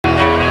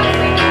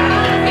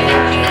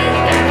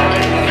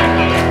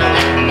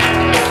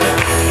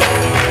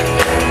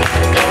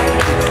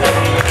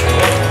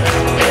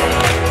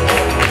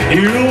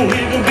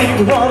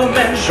what a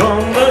man's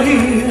on the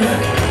hill.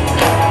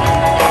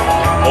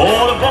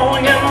 Oh, the boy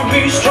and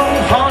me strong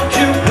heart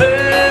to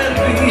play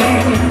me.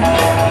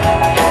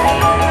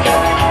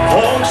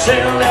 Folks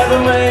say I'll never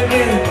make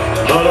it,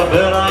 but I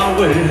bet I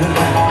will.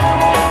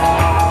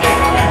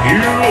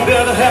 You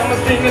better have me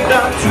thinking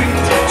that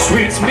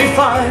sweets me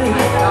fine.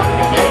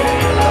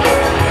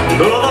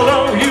 But I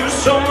love you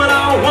so and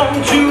I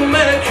want to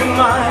make you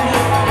mine.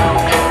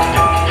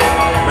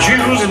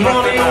 Choose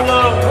money and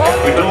love,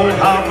 we don't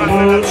have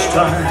much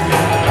time.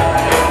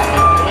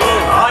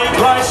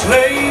 High-class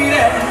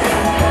lady,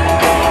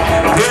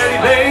 pretty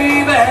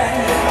baby,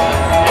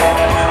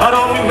 I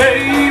don't mean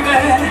baby,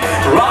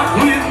 rock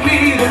with me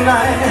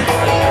tonight.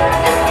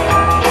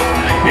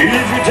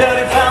 If your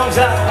daddy finds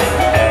out,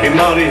 he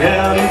might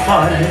have him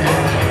fight.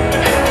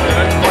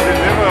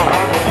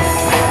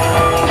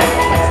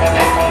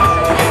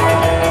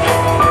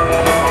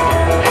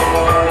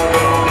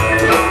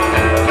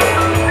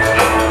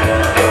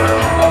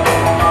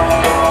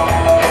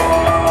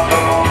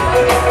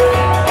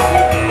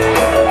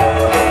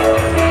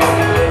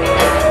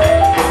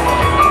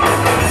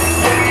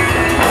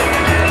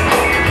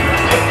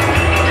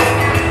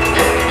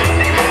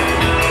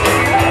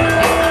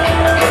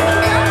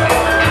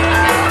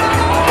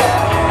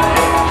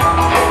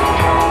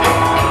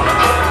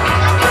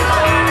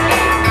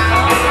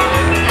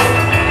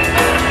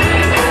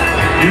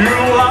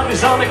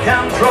 On the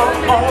control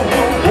of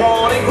the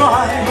warning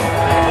light,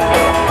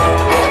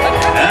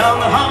 and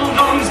the hound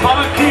dogs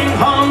barking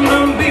on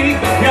the big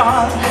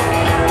yard.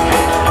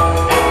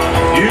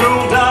 You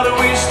daughter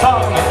we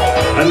stop,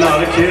 and now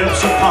the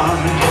kids apart.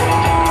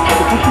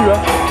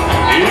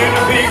 In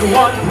a big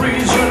white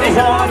breeze, you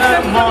want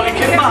that money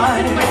can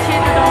buy.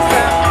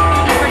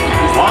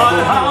 One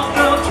half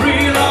the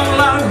three long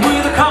life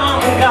with a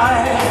common guy.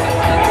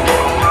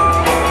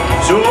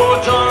 So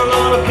John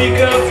on a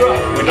pickup truck,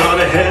 we got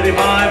a heady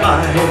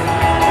bye-bye.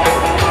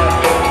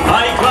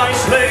 High-class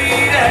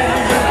lady,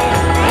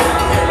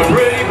 a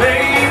pretty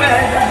baby,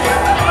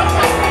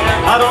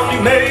 I don't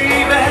need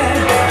maybe,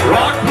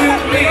 rock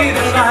with me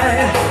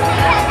tonight.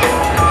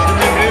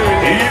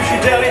 If she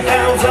tell he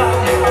found out,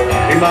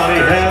 he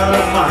might have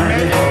a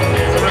mind.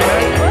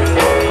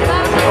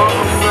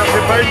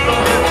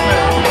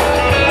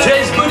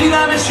 J'ai ce body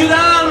là, messieurs,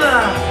 dames.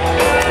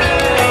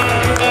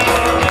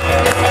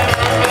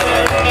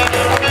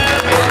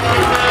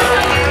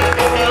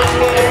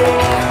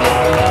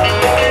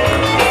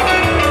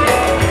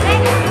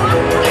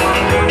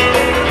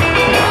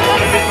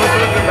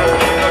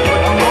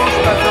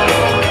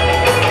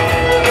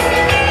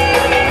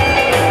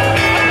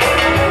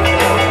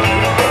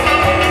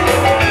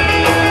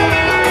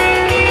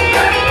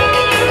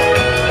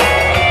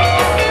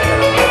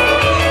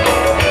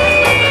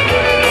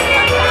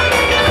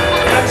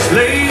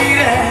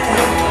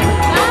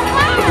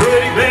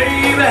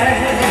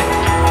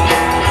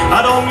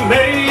 I don't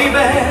maybe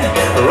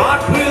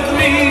rock with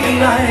me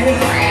tonight.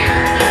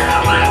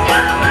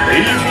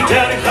 If your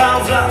daddy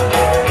finds out,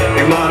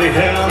 he might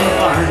have a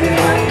fight.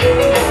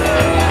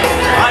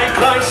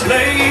 High-class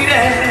lady,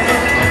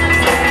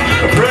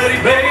 a pretty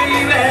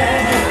baby,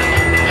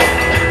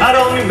 I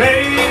don't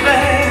maybe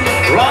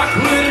rock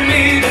with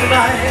me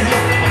tonight.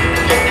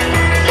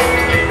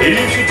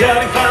 If your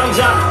daddy finds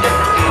out,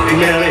 he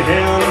might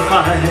have a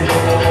fight.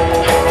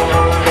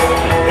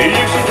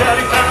 If your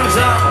daddy finds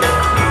out,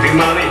 he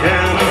might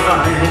have a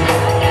fight.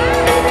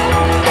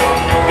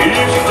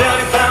 If your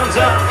daddy finds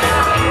out,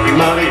 he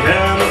might have